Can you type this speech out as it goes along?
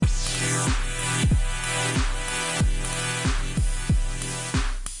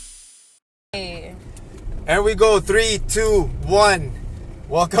And we go 3, 2, 1.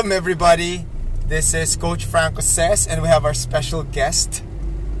 Welcome everybody. This is Coach Franco Says, and we have our special guest.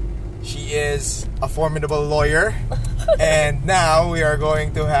 She is a formidable lawyer. And now we are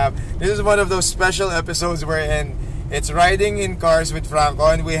going to have, this is one of those special episodes wherein it's riding in cars with Franco,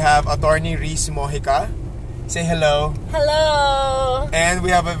 and we have attorney Reese Mojica. Say hello. Hello. And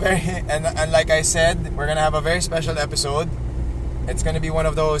we have a very, and like I said, we're gonna have a very special episode. It's gonna be one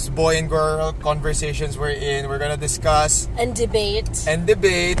of those boy and girl conversations wherein we're gonna discuss and debate. Ano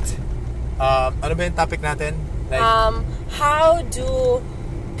ba yung topic natin? Like, how do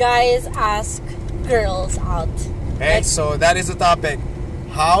guys ask girls out? Okay, so that is the topic.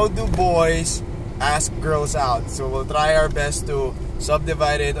 How do boys ask girls out? So we'll try our best to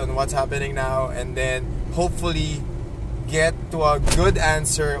subdivide it on what's happening now, and then hopefully get to a good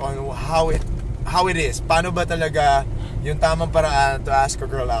answer on how it is. Paano ba talaga yung tamang paraan to ask a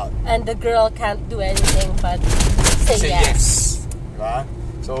girl out? And the girl can't do anything but say yes. Diba?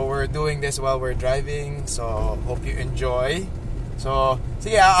 So we're doing this while we're driving. So hope you enjoy. So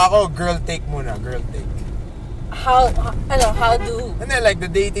sige, ako girl take muna, girl take. How do... And then like the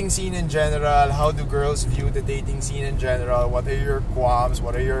dating scene in general, how do girls view the dating scene in general? What are your qualms?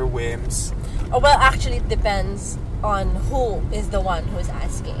 What are your whims? Oh, well, actually, it depends on who is the one who's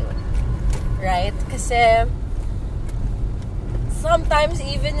asking. Right? Kasi sometimes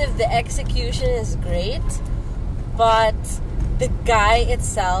even if the execution is great, but the guy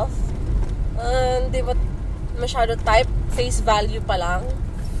itself, di ba masyado type, face value pa lang.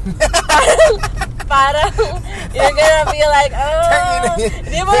 parang you're gonna be like,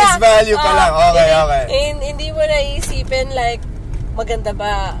 face value pa lang. Okay. Hindi mo naisipin like, maganda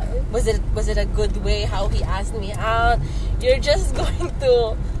ba? Was it a good way how he asked me out? You're just going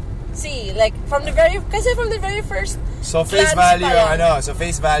to see like from the very first. So face value so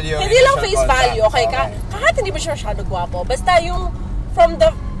face value. Hindi lang face value, okay? Kahit hindi mo siya masyado gwapo. Basta yung from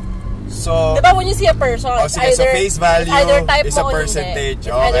the so, diba when you see a person, sige, so face value is a percentage.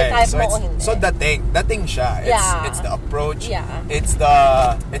 Okay. So dating siya. It's the approach. Yeah. It's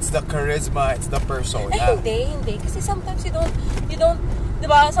the charisma. It's the persona. Hindi. Kasi sometimes you don't,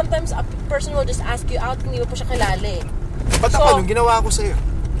 diba? Sometimes a person will just ask you out, hindi mo po siya kilala eh. Ba't ako nung ginawa ko sa'yo?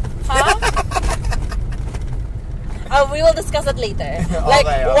 We will discuss that later. Like,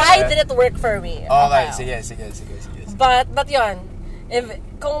 why did it work for me? Okay. Sige. But yun, if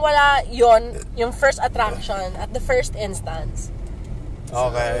kung wala yon yung first attraction at the first instance,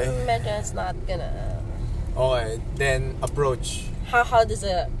 okay, so medyo it's not gonna. Okay, then approach. How does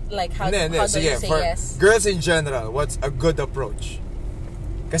it like how do you say yes? Girls in general, what's a good approach?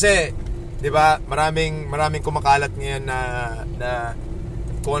 Kasi, di ba, maraming kumakalat ngayon na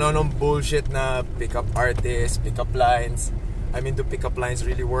kung ano bullshit na pick-up artists, pick-up lines. I mean, do pick-up lines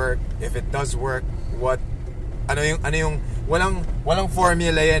really work? If it does work, ano yung walang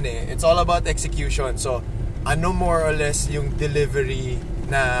formula yan eh. It's all about execution. So, ano more or less yung delivery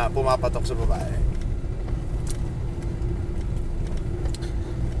na pumapatok sa babae?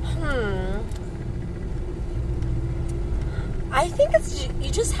 I think you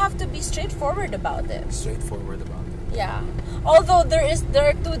just have to be straightforward about it. Yeah. Although there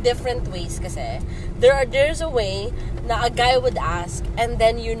are two different ways kasi. There's a way na a guy would ask and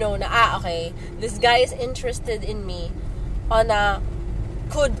then you know na okay, this guy is interested in me on a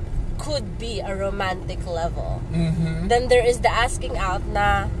could be a romantic level. Mm-hmm. Then there is the asking out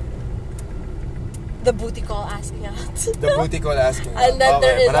na the booty call asking out. The booty call asking out. And then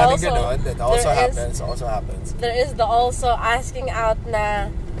there is also ganun. That also happens. There is the also asking out na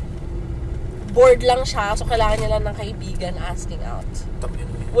bored lang siya, so kailangan niya lang ng kaibigan asking out.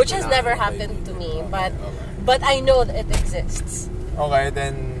 Which has never happened to me, but I know that it exists. Okay,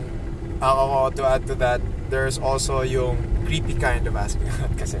 then ako to add to that, there's also yung creepy kind of asking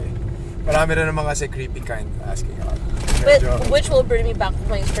out kasi marami rin naman kasi creepy kind of asking out. But which will bring me back to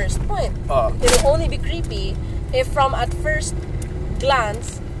my first point. It will only be creepy if from at first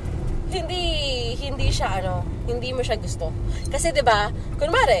glance hindi siya hindi mo siya gusto. Kasi 'di ba,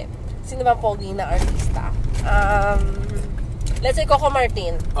 kunwari, sino ba pogi na artista? Let's say Coco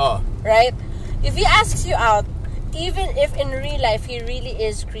Martin. Right? If he asks you out, even if in real life he really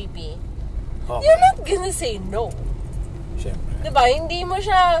is creepy, you're not gonna say no. Siyempre. Diba? Hindi mo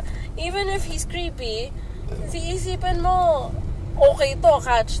siya, even if he's creepy, iisipin mo, okay to,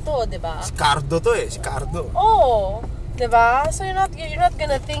 catch to, diba? Si Cardo to eh, si Cardo. Oh, diba? So you're not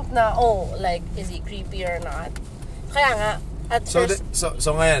gonna think na, like, is he creepy or not? Kaya nga, at first... So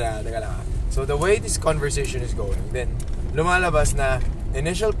ngayon teka lang. So the way this conversation is going, then lumalabas na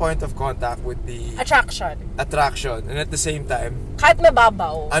initial point of contact would be attraction. And at the same time, kahit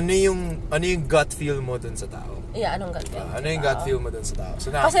mababaw, ano yung gut feel mo dun sa tao? Yeah, anong gut feel? Ano yung gut feel mo dun sa tao?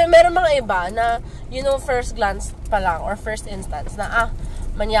 So now, kasi meron mga iba na, first glance pa lang or first instance na,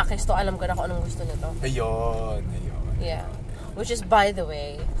 manyakis to, alam ko na kung anong gusto nito. Ayun. Yeah. Which is, by the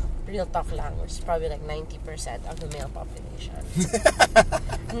way, real talk language is probably like 90% of the male population.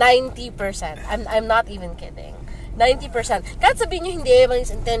 90%. I'm not even kidding. 90%. Kahit sabihin nyo hindi,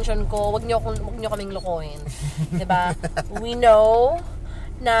 malis intention ko, wag nyo kaming lokohin. Diba? We know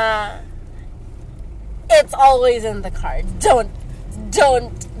na it's always in the card. Don't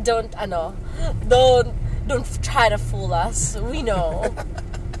try to fool us. We know.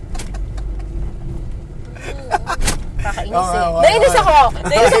 Kakainis Nainis ako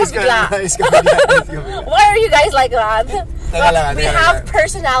bigla. Why are you guys like that? We have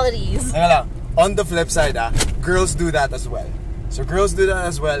personalities. On the flip side, girls do that as well. So girls do that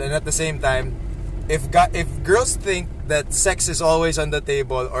as well, and at the same time, if girls think that sex is always on the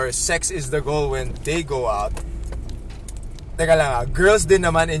table or sex is the goal when they go out, teka lang girls din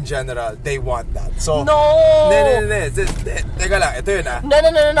naman in general, they want that. So no. Teka lang, ito yun No.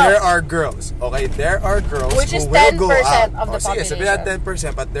 There are girls, okay? There are girls which is who will 10% go out. of the population. Sige, sabihin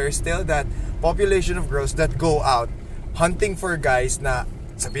 10%, but there is still that population of girls that go out hunting for guys na,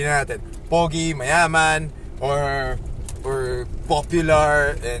 sabihin natin, pogi, mayaman, or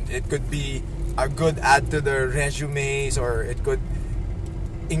popular, and it could be a good add to their resumes, or it could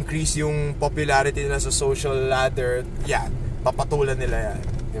increase yung popularity nila sa social ladder. Yan, papatulan nila yan,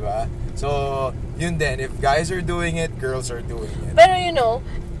 di ba? So, yun din, if guys are doing it, girls are doing it. Pero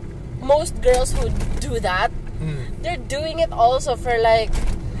most girls who do that, they're doing it also for like,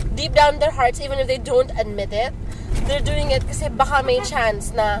 deep down their hearts, even if they don't admit it, they're doing it kasi baka may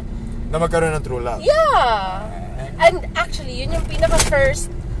chance na magkaroon ng true love. Yeah. And actually, yun yung pinaka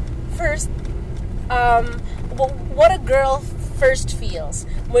first what a girl first feels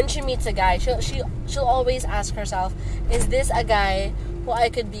when she meets a guy. She'll always ask herself, is this a guy who I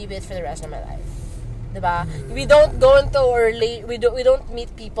could be with for the rest of my life? Diba? We don't go into we don't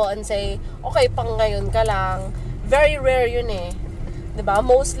meet people and say, okay, pang ngayon ka lang. Very rare yun eh. Diba?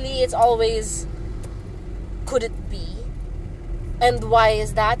 Mostly it's always, could it be? And why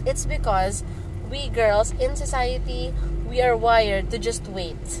is that? It's because we girls in society, we are wired to just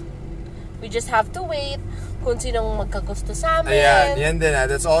wait. We just have to wait kung sinong magkagusto sa amin. Ayan, yan din.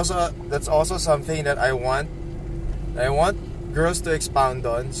 That's also something that I want girls to expound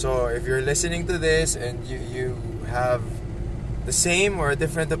on. So if you're listening to this and you have the same or a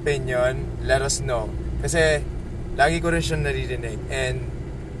different opinion, let us know. Kasi lagi ko rin siyang naririnig. And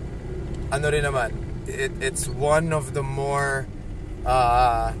ano rin naman, it's one of the more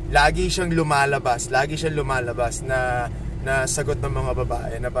lagi siyang lumalabas na sagot ng mga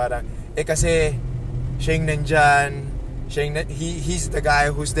babae na parang kasi siya yung nandyan, he's the guy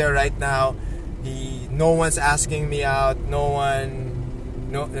who's there right now, no one's asking me out,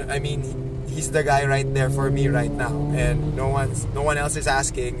 he's the guy right there for me right now, and no one else is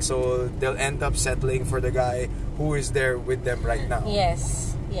asking, so they'll end up settling for the guy who is there with them right now.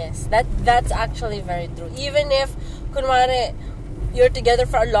 Yes, that's actually very true. Even if kunwari you're together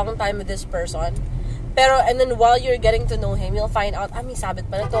for a long time with this person, and then while you're getting to know him, you'll find out, may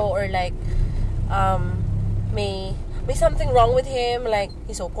sabit pa na to, or like, may something wrong with him, like,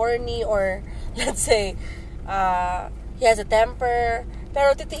 he's so corny, or, let's say, he has a temper,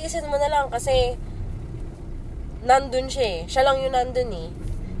 pero titiisin mo na lang kasi, nandun siya eh. Siya lang yung nandun eh.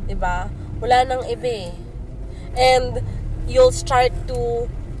 Diba? Wala nang iba eh. And, you'll start to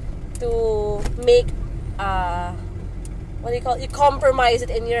make, what do you call it? You compromise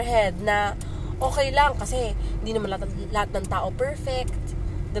it in your head na okay lang kasi hindi naman lahat ng tao perfect,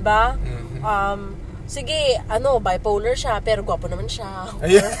 'di ba? Sige, bipolar siya pero gwapo naman siya.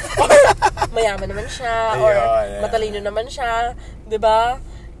 Or mayaman naman siya, or matalino naman siya, 'di ba?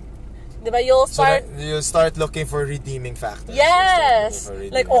 'Di ba? You'll start looking for redeeming factors. Yes.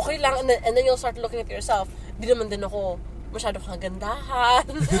 Like okay lang, and then you'll start looking at yourself. Di naman din ako masyado kagandahan.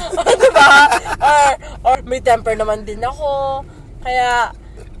 Diba? Or may temper naman din ako. Kaya,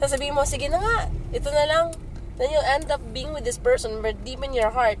 sasabihin mo, sige na nga, ito na lang. Then you'll end up being with this person, but deep in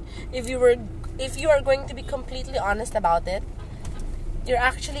your heart, if you are going to be completely honest about it, you're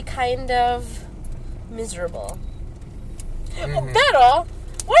actually kind of miserable. Pero,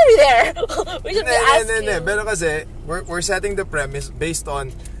 why are we there? We should be asking. Pero kasi, we're setting the premise based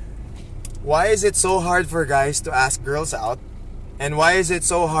on why is it so hard for guys to ask girls out, and why is it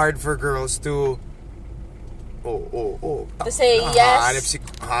so hard for girls to To say yes.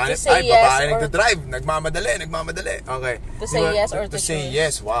 Babae nagda-drive, nagmamadali. Okay. To say yes or to say choose.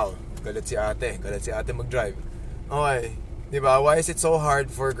 yes. Wow. Galit si ate mag-drive. Okay. Diba? Why is it so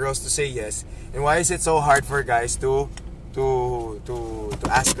hard for girls to say yes? And why is it so hard for guys to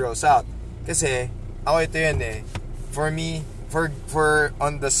ask girls out? Kasi, ito yan eh. For me, for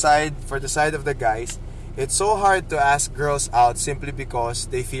the side of the guys, it's so hard to ask girls out simply because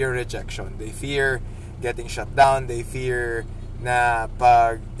they fear rejection. They fear getting shut down. They fear na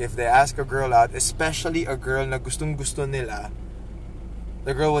if they ask a girl out, especially a girl na gustong-gusto nila,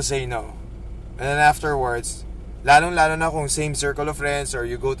 the girl will say no. And then afterwards, lalong-lalo na kung same circle of friends, or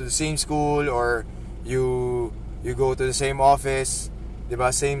you go to the same school, or you go to the same office,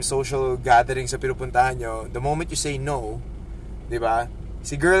 diba? Same social gathering sa pinupuntahan nyo. The moment you say no, diba?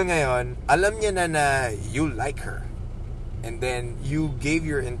 Si girl ngayon, alam niya na you like her. And then you gave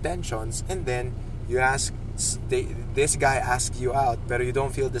your intentions, and then you ask, this guy asks you out, pero you don't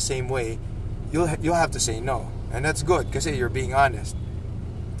feel the same way, you'll have to say no. And that's good, kasi you're being honest.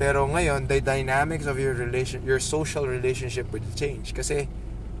 Pero ngayon, the dynamics of your social relationship will change. Kasi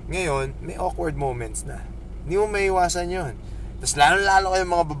ngayon, may awkward moments na. Hindi mo maiwasan yun. Tapos lalo kayo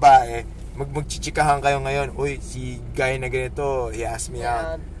mga babae, magchichikahan kayo ngayon, uy, si guy na ganito, he asked me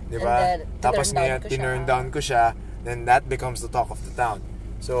out. Diba? Tapos ngayon, tinurn down ko siya, then that becomes the talk of the town.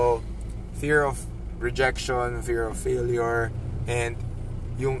 So, fear of rejection, fear of failure, and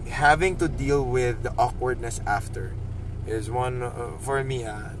yung having to deal with the awkwardness after is one, for me,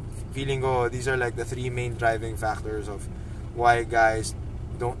 feeling ko, these are like the three main driving factors of why guys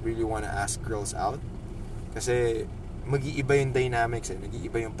don't really want to ask girls out. Kasi mag-iiba yung dynamics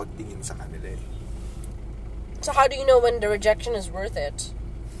nag-iiba yung pagtingin sa kanila eh. So how do you know when the rejection is worth it?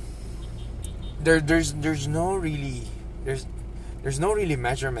 There's no really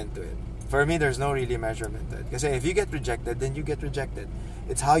measurement to it. For me, there's no really measurement to it. Kasi if you get rejected, then you get rejected.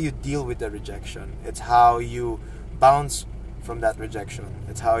 It's how you deal with the rejection. It's how you bounce from that rejection.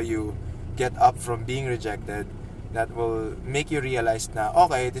 It's how you get up from being rejected that will make you realize na,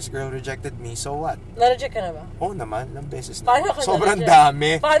 okay, this girl rejected me, so what? Na-reject ka na ba? Oo naman, ng beses na. Paano ka sobrang na-reject?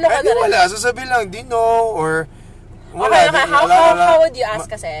 dami. Paano ka na-reject? Wala, sasabihin lang, di no, or wala. Okay. How would you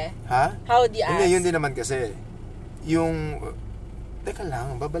ask kasi? Ha? How would you ask? Hindi, yun din naman kasi. Yung, teka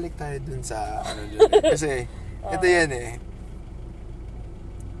lang, babalik tayo dun sa, dyan eh. Kasi, ito yan eh.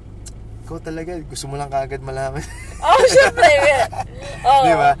 Ikaw talaga, gusto mo lang kaagad malaman. Syempre.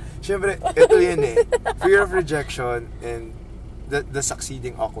 Di ba? Syempre, ito yun eh. Fear of rejection and the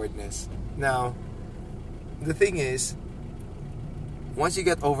succeeding awkwardness. Now, the thing is, once you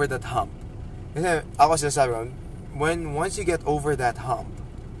get over that hump, kasi ako sinasabi ko, once you get over that hump,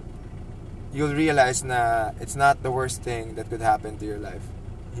 you'll realize na it's not the worst thing that could happen to your life.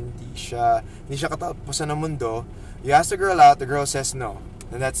 Hindi siya katapusan ng mundo. You ask the girl out, the girl says no.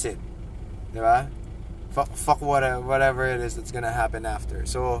 And that's it. Diba? Fuck whatever it is that's gonna happen after.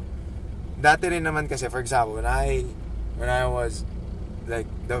 So, dati rin naman kasi, for example, when I was like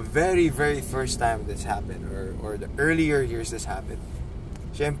the very, very first time this happened, or the earlier years this happened,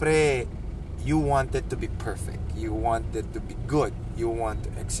 syempre, you want it to be perfect. You want it to be good. You want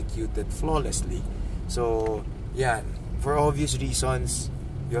to execute it flawlessly. So, yeah, for obvious reasons,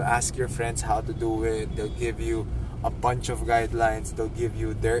 you'll ask your friends how to do it. They'll give you a bunch of guidelines. They'll give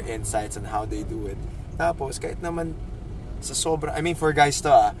you their insights on how they do it. Tapos, kahit naman sa sobra, I mean, for guys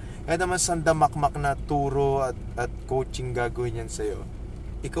to kahit naman sandamakmak na turo at coaching gagawin yan sa'yo,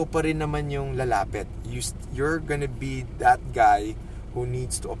 ikaw pa rin naman yung lalapit. You're gonna be that guy who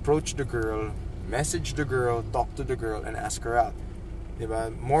needs to approach the girl, message the girl, talk to the girl, and ask her out.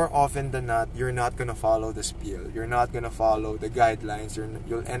 Diba? More often than not, you're not gonna follow the spiel. You're not gonna follow the guidelines.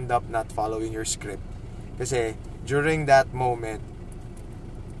 You'll end up not following your script. Kasi, during that moment,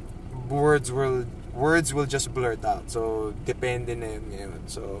 words will just blurt out. So, depende na yun ngayon.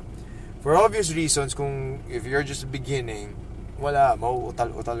 So, for obvious reasons, if you're just beginning, wala,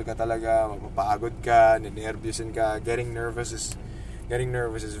 mauutal-utal ka talaga, mapapagod ka, ninervyusin ka. Getting nervous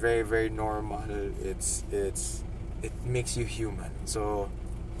is very, very normal. It makes you human. So,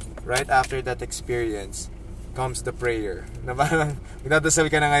 right after that experience comes the prayer. Na parang, magdadasal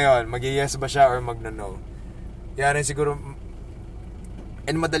ka na ngayon, mag-yes ba siya or mag-no? Kaya rin siguro,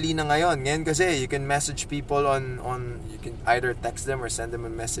 and madali na ngayon kasi you can message people on you can either text them or send them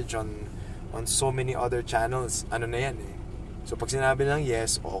a message on so many other channels. Ano na yan eh. So pag sinabi lang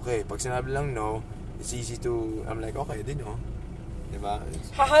yes, okay. Pag sinabi lang no, it's easy to, I'm like, okay, di no. Diba?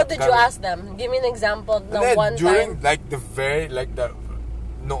 How did you ask them? Give me an example ng one during, time.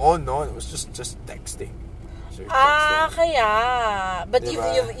 No, it was just texting. So kaya. But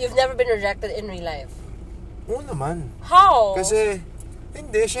diba? you've never been rejected in real life. Oo naman. How? Kasi,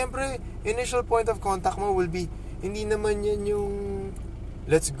 hindi, syempre, initial point of contact mo will be, hindi naman yan yung,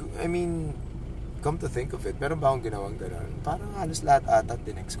 come to think of it, meron ba akong ginawang gano'n? Parang halos lahat ata,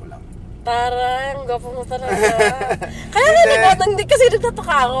 tinext ko lang. Parang, gwapo mo talaga. Kaya nga, hindi kasi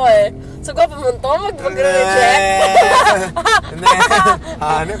nagtataka ako eh. So, gwapo mo to, mag-reject? Hindi.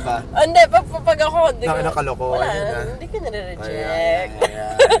 Ano pa? Hindi, pag ako, nakalokohan yun ah. Hindi ka nare-reject.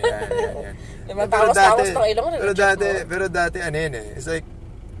 Ayan. Diba, tangos ng ilong, nare-reject mo. Pero dati, ano yun eh, it's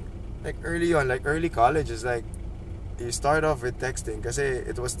like early on, like early college, is like, you start off with texting kasi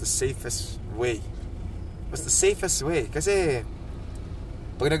it was the safest way. It was the safest way. Kasi,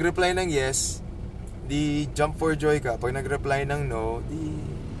 pag nag-reply ng yes, di jump for joy ka. Pag nag-reply ng no, di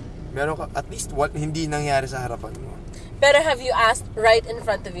meron ka, at least what hindi nangyari sa harapan mo. Pero have you asked right in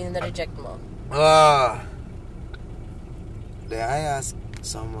front of you na reject mo? Did I ask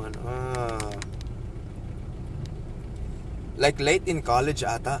someone? Like late in college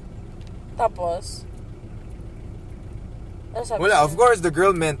ata. Tapos? Ano sabi Wala, of course the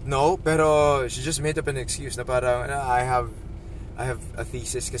girl meant no, pero she just made up an excuse na parang I have a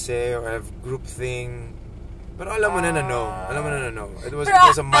thesis kasi, or I have group thing. Pero alam mo na no. Alam mo na no. It was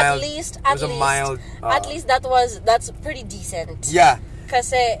a mild. At least that's pretty decent. Yeah.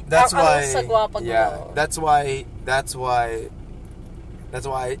 Kasi that's why sagwa pag no. That's why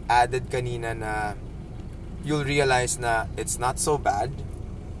I added kanina na you'll realize na it's not so bad.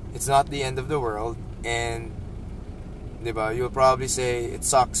 It's not the end of the world, and 'di ba? You'll probably say it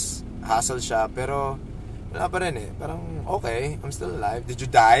sucks. Hassle siya, pero wala pa rin eh. Parang, okay, I'm still alive. Did you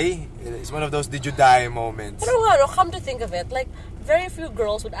die? It's one of those did you die moments. Pero nga, come to think of it, like, very few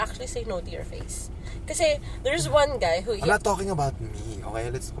girls would actually say no to your face. Kasi, there's one guy who... I'm not talking about me, okay?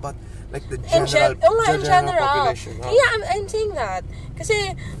 Let's talk about, like, the general population. Oh. Yeah, I'm saying that.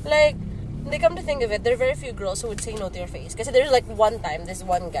 Kasi, like, they come to think of it, there are very few girls who would say no to your face. Kasi there's, like, one time, this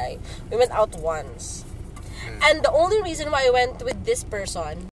one guy, we went out once. And the only reason why I went with this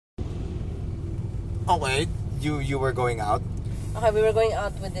person... Okay, you were going out? Okay, we were going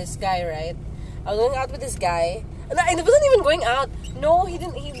out with this guy, right? I was going out with this guy. And I wasn't even going out. No, we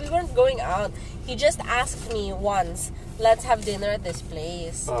weren't going out. He just asked me once, let's have dinner at this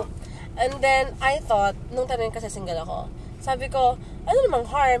place. And then, I thought, nung time yun kasi single ako, sabi ko, ano namang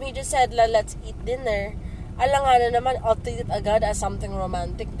harm? He just said, let's eat dinner. Alangan na naman, I'll treat it agad as something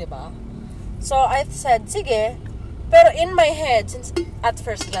romantic, diba? So, I said, sige. Pero in my head, since at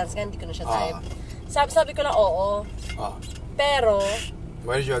first glance, hindi ko na siya type. Sabi ko na oo. Pero...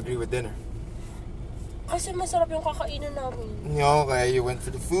 Why did you agree with dinner? Kasi masarap yung kakainan namin. Okay, you went for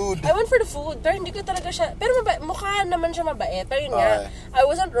the food. I went for the food, pero hindi ko talaga siya... Pero mukha naman siya mabait. Pero yun nga, I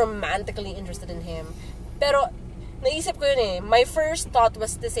wasn't romantically interested in him. Pero, naisip ko yun eh. My first thought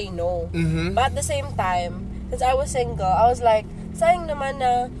was to say no. Mm-hmm. But at the same time, since I was single, I was like, sayang naman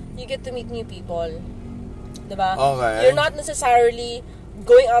na you get to meet new people. Diba? Okay. You're not necessarily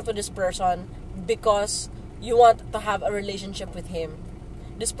going out with this person because you want to have a relationship with him.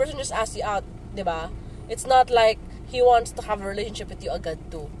 This person just asked you out, diba? It's not like he wants to have a relationship with you agad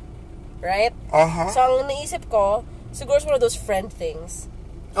too. Right? So, ang naisip ko, siguro it's one of those friend things.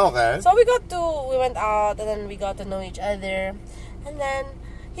 Okay. So, we went out, and then we got to know each other. And then,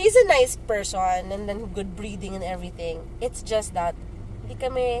 he's a nice person, and then good breeding and everything. It's just that, we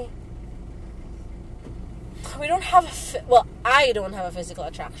don't have I don't have a physical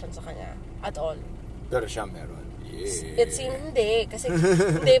attraction sa kanya at all. Pero siya meron. Yeah. It seemed hindi.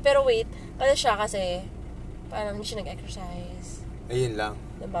 Hindi, pero wait. Kasi parang hindi siya nag-exercise. Ayun lang.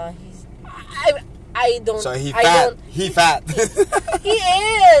 Diba? I don't... So, he fat. He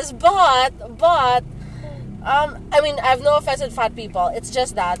is, but, I mean, I have no offense with fat people. It's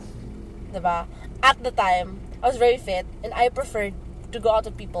just that, diba? At the time, I was very fit, and I preferred to go out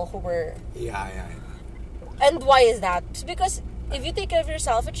with people who were... Yeah. And why is that? It's because if you take care of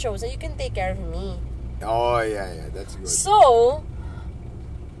yourself, it shows that you can take care of me. Oh, yeah, that's good. So,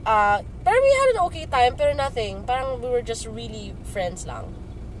 pero we had an okay time, pero nothing. Parang we were just really friends lang.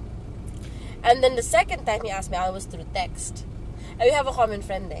 And then the second time he asked me out was through text. And we have a common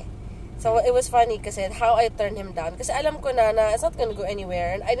friend eh. So, it was funny kasi how I turned him down. Kasi alam ko na it's not gonna go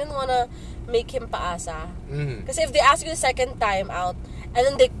anywhere. And I didn't wanna make him paasa. Mm-hmm. Kasi if they ask you the second time out, and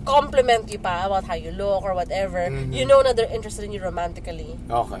then they compliment you pa about how you look or whatever, you know na they're interested in you romantically.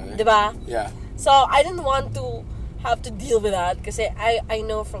 Okay. Diba? Yeah. So, I didn't want to have to deal with that kasi I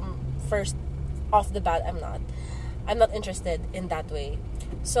know from first off the bat I'm not interested in that way.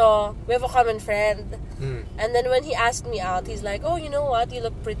 So, we have a common friend. And then when he asked me out, he's like, oh, you know what? You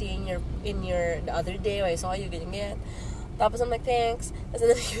look pretty in your the other day. I saw you getting it. Tapos I'm like, thanks. And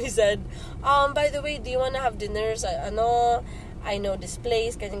then he said, by the way, do you want to have dinners? I know this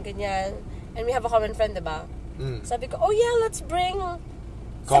place, ganyan. And we have a common friend, diba? Sabi ko, oh yeah, let's bring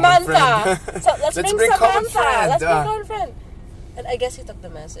Samantha. So, let's bring Samantha. Let's bring common friend. And I guess he took the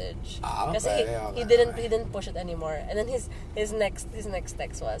message. Kasi he didn't push it anymore. And then his next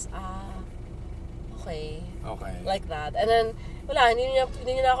text was, okay. Like that. And then, wala, hindi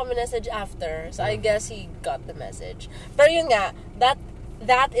niya na ako message after. So I guess he got the message. Pero yun nga,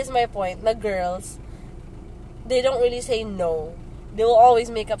 that is my point. Na girls, they don't really say no. They will always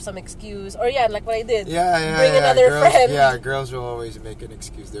make up some excuse. Or like what I did. Bring another friend. Yeah, girls will always make an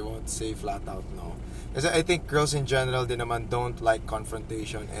excuse. They won't say flat out no. Because I think girls in general, they naman don't like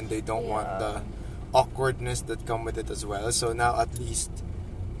confrontation. And they don't want the awkwardness that come with it as well. So now at least,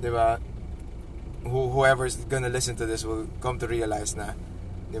 diba, whoever's gonna listen to this will come to realize na,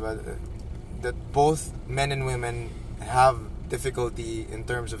 diba, that both men and women have difficulty in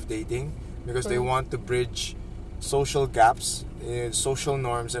terms of dating. Because they want to bridge social gaps, social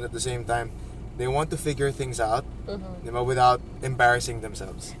norms, and at the same time they want to figure things out without embarrassing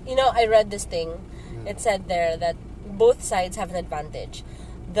themselves. I read this thing. It said there that both sides have an advantage.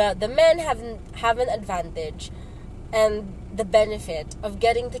 The men have an advantage and the benefit of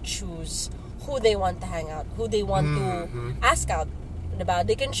getting to choose who they want to hang out, who they want to ask out. Diba?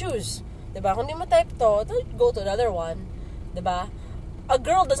 They can choose. Diba? Kung di mo type to, go to another one. Diba? A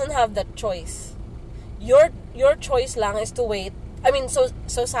girl doesn't have that choice. Your choice lang is to wait. I mean, so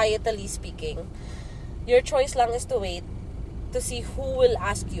societally speaking, your choice lang is to wait to see who will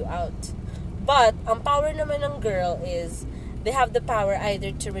ask you out. But ang power naman ng girl is they have the power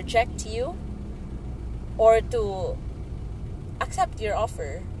either to reject you or to accept your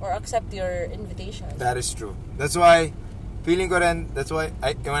offer or accept your invitation. That is true. That's why feeling ko rin, that's why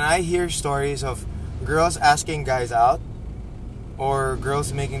when I hear stories of girls asking guys out or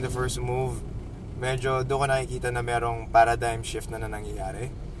girls making the first move, medyo doon ko nakikita na merong paradigm shift na nangyayari.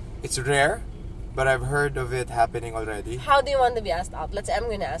 It's rare, but I've heard of it happening already. How do you want to be asked out? Let's say I'm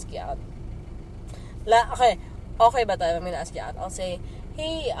gonna ask you out. Okay ba tayo? I'm gonna ask you out. I'll say,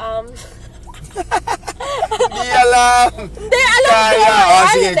 hey, Hindi alam! Hindi, alam ko!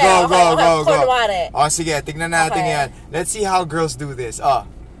 Sige, go. Kunwari. Sige, tignan natin yan. Let's see how girls do this.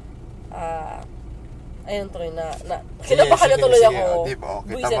 Ayun tuloy na kinabahan na tuloy ako.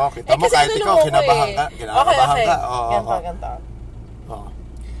 Kita mo, kahit ikaw, kinabahan ka. Ganto.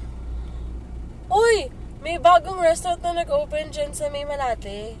 Uy, may bagong restaurant na nag-open dyan sa May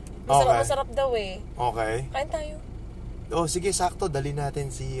Malate. Masarap daw eh. Okay. Kain tayo. Sige, sakto. Dali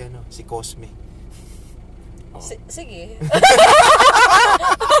natin si Cosme. Sige.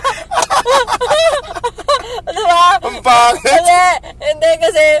 Diba? Ang pangit! Hindi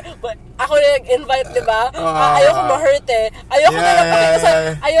kasi ako nag-invite, diba? Ayoko ma-hurt eh.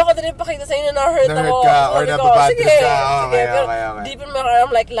 Ayoko na rin pakita sa'yo na na-hurt ako. Or napabad trip ka. Okay. Di pa naman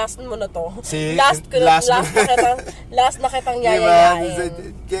like last mo na to. Last na kitang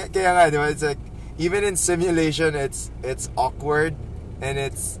yayayain. Kaya nga, diba? It's like, even in simulation, it's awkward and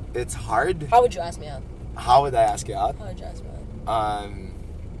it's hard. How would you ask me out? How would I ask you out? How would you ask me out?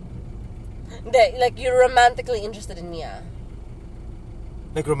 Hindi, like you're romantically interested in me,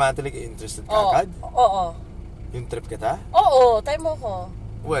 Like romantically interested ka agad? Oo. Yung trip kita? Oo, time mo ko.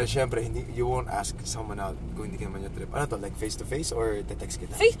 Well, syempre, you won't ask someone out kung hindi ka naman yung trip. Ano to, like face-to-face or te-text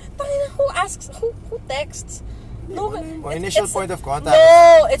kita? Who asks? Who texts? No, initial point of contact.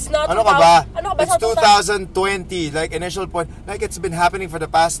 No, it's not. Ano ka ba? It's 2020. Like, initial point. Like, it's been happening for the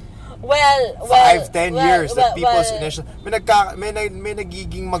past 5-10 years that people's initial may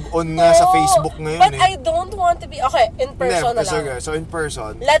nagiging mag-on nga sa Facebook ngayon. But I don't want to be in person na lang. So in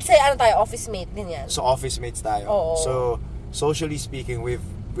person. Let's say office mate din yan. So office mates tayo. Oo. So socially speaking, we've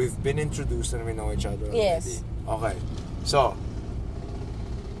been introduced and we know each other already. Yes. Okay. So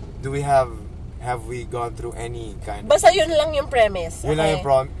do we have we gone through any kind Basta yun lang yung premise. Yun lang yung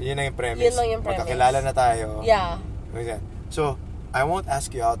premise. Yun lang yung premise. Magkakilala na tayo. Yeah. Okay. So I won't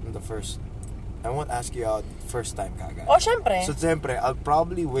ask you out first time kagad. Syempre. So, syempre, I'll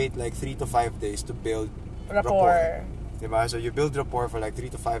probably wait like 3 to 5 days to build rapport. Diba? So, you build rapport for like 3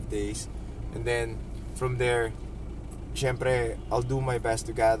 to 5 days. And then, from there, syempre, I'll do my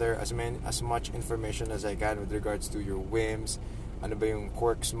best to gather as much information as I can with regards to your whims. Ano ba yung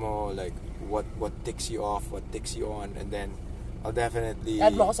quirks mo? Like, what ticks you off? What ticks you on? And then, I'll definitely...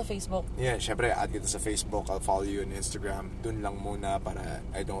 Add mo ko sa Facebook. Yeah, syempre, add kita sa Facebook. I'll follow you on Instagram. Dun lang muna para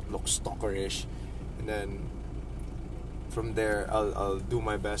I don't look stalkerish. And then, from there, I'll do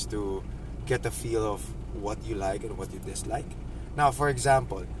my best to get a feel of what you like and what you dislike. Now, for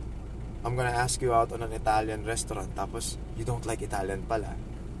example, I'm gonna ask you out on an Italian restaurant, tapos you don't like Italian pala.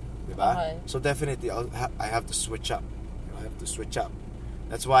 Diba? Okay. So definitely, I have to switch up. I have to switch up.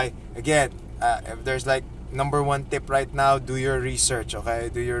 That's why, again, if there's like number one tip right now, do your research, okay?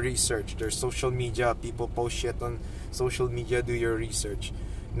 Do your research. There's social media. People post shit on social media. Do your research.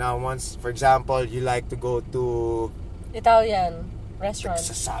 Now, once, for example, you like to go to Italian restaurant.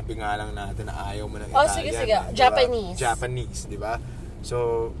 Sasabi nga lang natin na ayaw mo ng Oh, Italian. sige. Diba? Japanese. Japanese, di ba?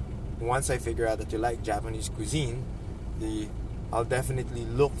 So, once I figure out that you like Japanese cuisine, I'll definitely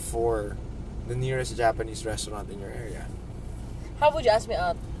look for the nearest Japanese restaurant in your area. How would you ask me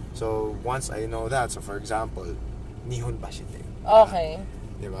out? So, once I know that, so for example, Nihon Bashite. Okay.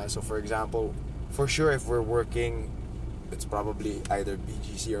 Diba? So, for example, for sure, if we're working, it's probably either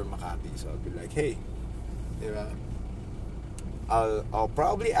BGC or Makati. So, I'll be like, hey, diba? I'll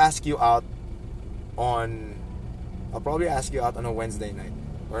probably ask you out on a Wednesday night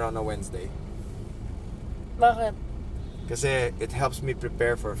or on a Wednesday. Bakit? Kasi it helps me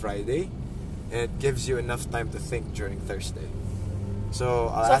prepare for Friday and it gives you enough time to think during Thursday.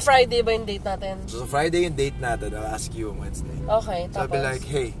 So, Friday ba yung date natin? So, Friday yung date natin, I'll ask you on Wednesday. Okay, so, I'll be like,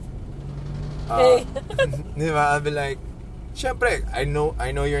 hey. Hey. Diba? I'll be like, syempre, I know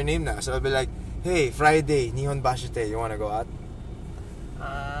your name na. So, I'll be like, hey, Friday, Nihon Bashite, you wanna go out?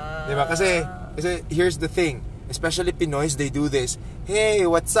 Diba? Kasi here's the thing. Especially Pinoys, they do this. Hey,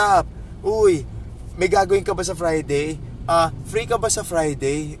 what's up? Uy, may gagawin ka ba sa Friday? Free ka ba sa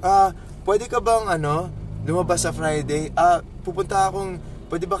Friday? Pwede ka bang lumabas sa Friday?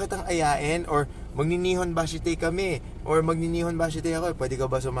 Pwede ba kitang ayain? Or magninihon bashite kami? Or magninihon bashite ako? Pwede ka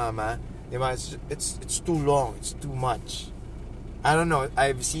ba sumama? Diba? It's too long. It's too much. I don't know.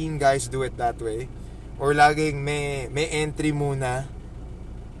 I've seen guys do it that way. Or laging may entry muna.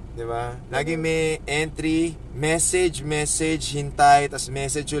 Diba? Laging may entry, message, hintay, tas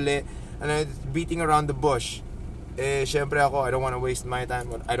message ulit. Beating around the bush. Syempre ako, I don't want to waste my time.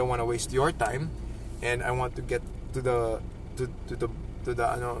 I don't want to waste your time. And I want to get to the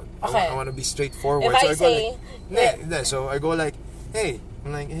okay. I want to be straightforward. So I go like, hey,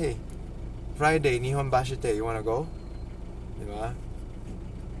 Friday, Nihon Bashite, you wanna go? Diba?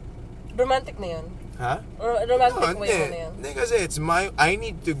 Romantic na yun. Huh? Romantic way mo na yun. Hindi kasi I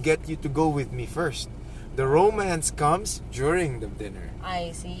need to get you to go with me first. The romance comes during the dinner.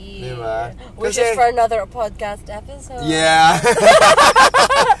 I see. Diba? Which is for another podcast episode. Yeah.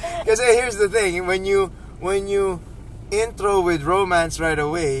 Kasi here's the thing, when you intro with romance right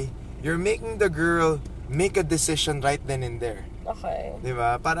away, you're making the girl make a decision right then and there. Okay.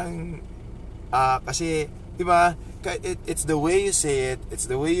 Diba? Parang kasi diba, it's the way you say it, it's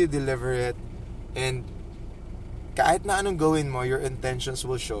the way you deliver it, and kahit na anong gawin mo, your intentions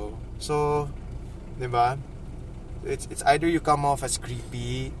will show. So, diba? It's either you come off as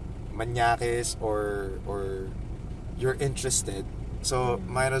creepy, manyakis, or you're interested. So,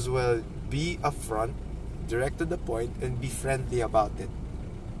 might as well be upfront, direct to the point, and be friendly about it.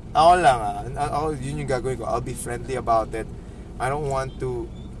 Ako lang yun yung gagawin ko. I'll be friendly about it. I don't want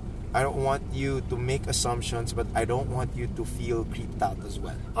you to make assumptions, but I don't want you to feel creeped out as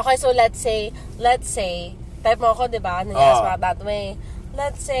well. Okay, so let's say, type mo ako, diba? Nangyas that way.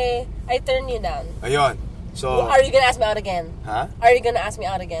 Let's say, I turn you down. Ayun. So, are you gonna ask me out again? Huh? Are you gonna ask me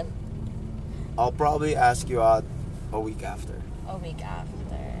out again? I'll probably ask you out a week after. A week after.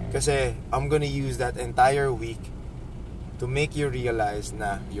 Kasi I'm gonna use that entire week to make you realize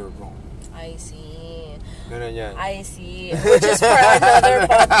na you're wrong. I see. Ganun yan. I see. Which is for another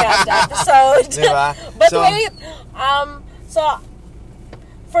podcast episode. Diba? But wait, so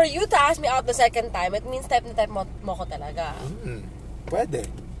for you to ask me out the second time, it means type mo ko talaga. Pwede.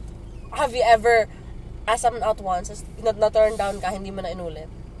 Have you ever asked someone out once, na-turn down ka, hindi mo na inulit?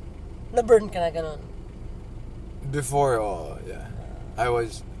 Na-burn ka na ganun? Before, yeah.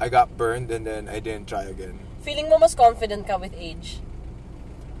 I got burned and then I didn't try again. Feeling mo mas confident ka with age?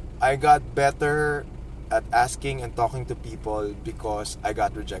 I got better at asking and talking to people because I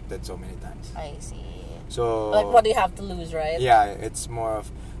got rejected so many times. I see. So, like, what do you have to lose, right? Yeah, it's more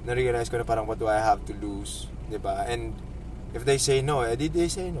of, na-realize ko na parang, what do I have to lose? Diba? And if they say no, did they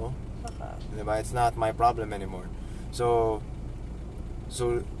say no? Okay. Diba? It's not my problem anymore. So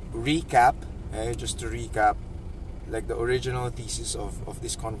recap, just to recap, like the original thesis of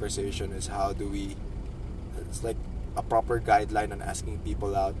this conversation is it's like a proper guideline on asking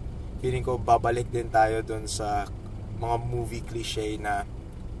people out. Feeling ko babalik din tayo dun sa mga movie cliche na,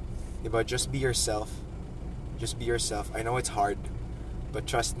 diba, just be yourself. Just be yourself. I know it's hard, but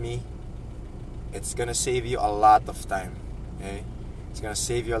trust me, it's gonna save you a lot of time. Okay? It's gonna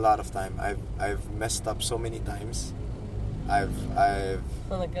save you a lot of time. I've messed up so many times.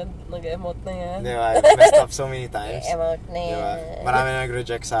 Nag-emote na yan. Diba? I've messed up so many times. Emote na yan. Diba? Marami na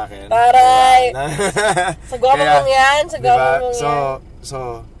nag-reject sa akin. Taray! Sa guwapo mong yan. Sa guwapo mong yan.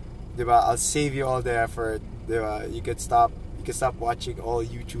 So, diba? I'll save you all the effort. Diba? You could stop watching all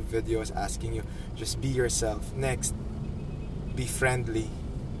YouTube videos asking you, just be yourself. Next, be friendly.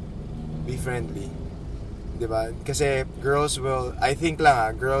 Be friendly. Diba? Kasi girls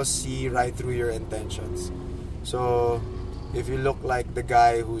see right through your intentions. So, if you look like the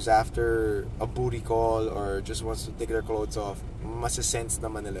guy who's after a booty call or just wants to take their clothes off, masa-sense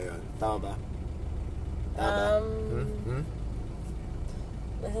naman nila yun. Tama ba?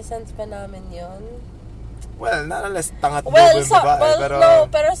 Nasa-sense pa namin yun? Well, not unless tangat mo yung babae.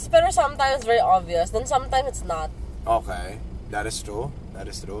 Pero sometimes very obvious. Then sometimes it's not. Okay. That is true.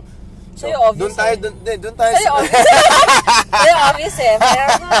 So, obvious doon tayo Sa'yo obvious eh.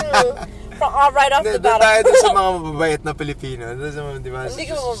 Right off the bat. Doon tayo sa mga mababait na Pilipino. Diba? Hindi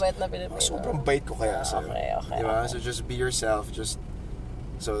ko mababait na Pilipino. Sobrang bait ko kaya sa'yo. Okay. Diba? So just be yourself.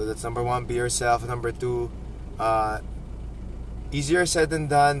 So that's number 1, be yourself. Number 2, easier said than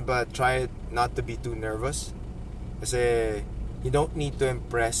done, but try not to be too nervous. Kasi you don't need to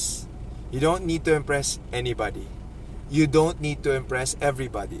impress anybody. You don't need to impress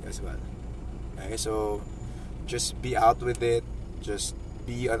everybody as well. Okay, so just be out with it. Just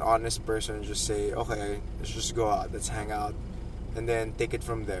be an honest person. Just say, okay, let's just go out, let's hang out, and then take it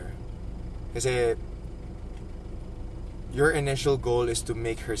from there. Kasi your initial goal is to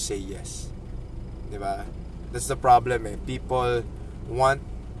make her say yes. Diba? That's the problem eh. People want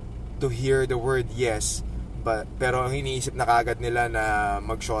to hear the word yes, pero ang iniisip na kagad nila na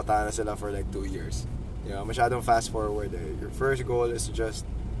mag-shota na sila for like 2 years. Diba? Masyadong fast forward eh. Your first goal is to just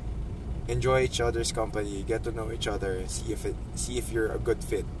enjoy each other's company, get to know each other, see if you're a good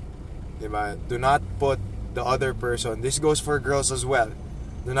fit. Diba? Do not put the other person, this goes for girls as well,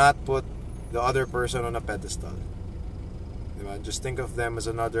 do not put the other person on a pedestal. Diba? Just think of them as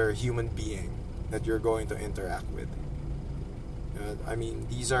another human being that you're going to interact with. I mean,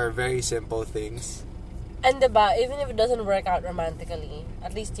 these are very simple things. And diba, even if it doesn't work out romantically,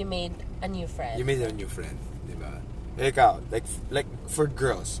 at least you made a new friend. You made a new friend, diba? Ikaw, like for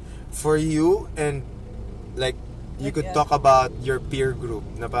girls, for you, and like you could talk about your peer group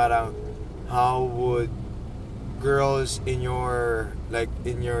na parang how would girls in your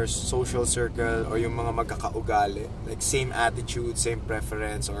social circle or yung mga magkakaugali, like same attitude, same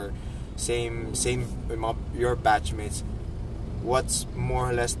preference, or same your batchmates, what's more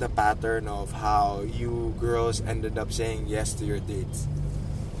or less the pattern of how you girls ended up saying yes to your dates?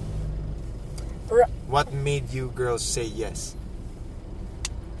 What made you girls say yes?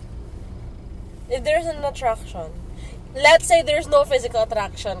 If there's an attraction, let's say there's no physical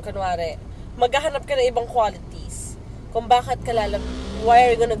attraction, kunwari, maghahanap ka ng ibang qualities kung bakit why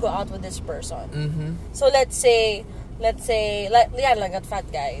are you gonna go out with this person? Mm-hmm. So let's say like that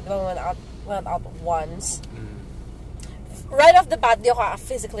fat guy, went out once. Right off the bat, di ako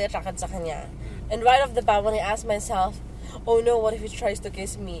physically attracted sa kanya. And right off the bat, when I ask myself, oh no, what if he tries to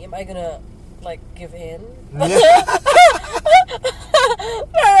kiss me? Am I gonna give in?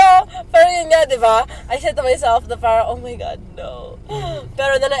 pero yun nga, di ba? I said to myself, oh my God, no.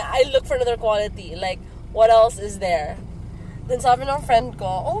 Pero then I look for another quality. Like, what else is there? Then sabi ng friend ko,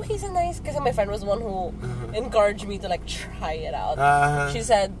 oh, he's a nice... Kasi my friend was the one who encouraged me to try it out. She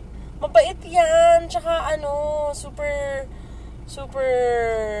said, mabait yan. Tsaka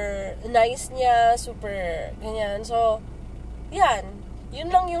super nice niya. Super ganyan. So, yan. Yun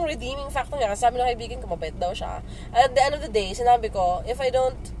lang yung redeeming factor niya. Kasi sabi ng kaibigan ko, mabait daw siya. And at the end of the day, sinabi ko, if I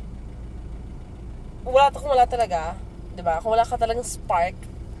don't... Kung wala talaga, diba? Kung wala ka talagang spark,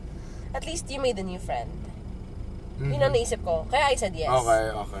 at least you made a new friend. Mm-hmm. Yun ang naisip ko. Kaya I said yes.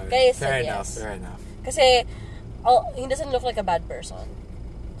 Okay. Kaya I said yes. Fair enough. Kasi, he doesn't look like a bad person.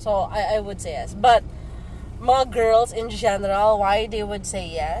 So, I would say yes. But, mga girls in general, why they would say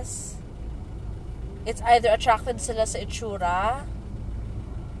yes? It's either attracted sila sa itsura,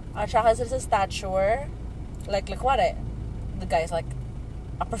 attracted sila sa stature, like what the guy's like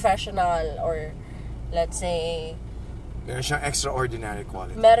a professional, or let's say meron siyang extraordinary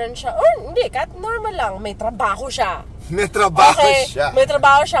quality. Meron siya, hindi, kahit normal lang, may trabaho siya. May trabaho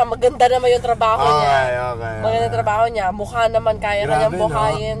siya. Maganda naman yung trabaho niya. Okay. Maganda yung trabaho niya. Mukha naman, kaya kanyang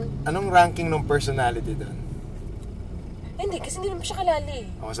buhayin. No? Anong ranking ng personality doon? Hindi, kasi hindi naman siya kalali.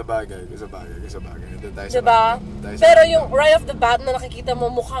 Sa bagay. Diba? Pero yung right off the bat na nakikita mo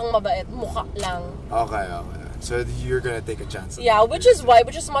mukhang mabait, mukha lang. Okay. So you're gonna take a chance. Yeah, which is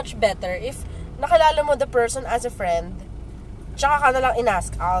much better if nakalala mo the person as a friend, tsaka ka na lang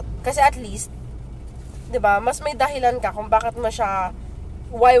in-ask out. Kasi at least, diba, mas may dahilan ka kung bakit mo siya,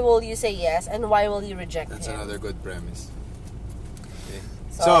 why will you say yes and why will you reject That's him. another good premise. Okay.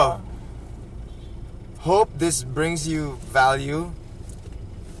 So, hope this brings you value.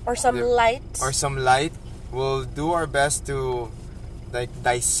 Or some light. Or some light. We'll do our best to like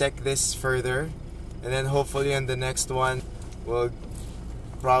dissect this further. And then hopefully in the next one, we'll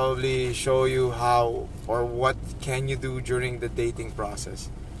probably show you how or what can you do during the dating process.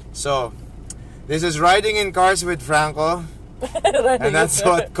 So, this is Riding in Cars with Franco. And that's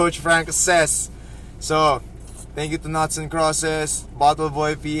what Coach Franco says. So, thank you to Knots and Crosses, Bottle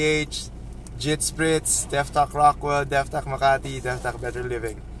Boy PH, Jit Spritz, Def Talk Rockwell, Def Talk Makati, Def Talk Better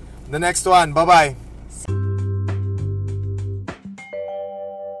Living. The next one, bye-bye.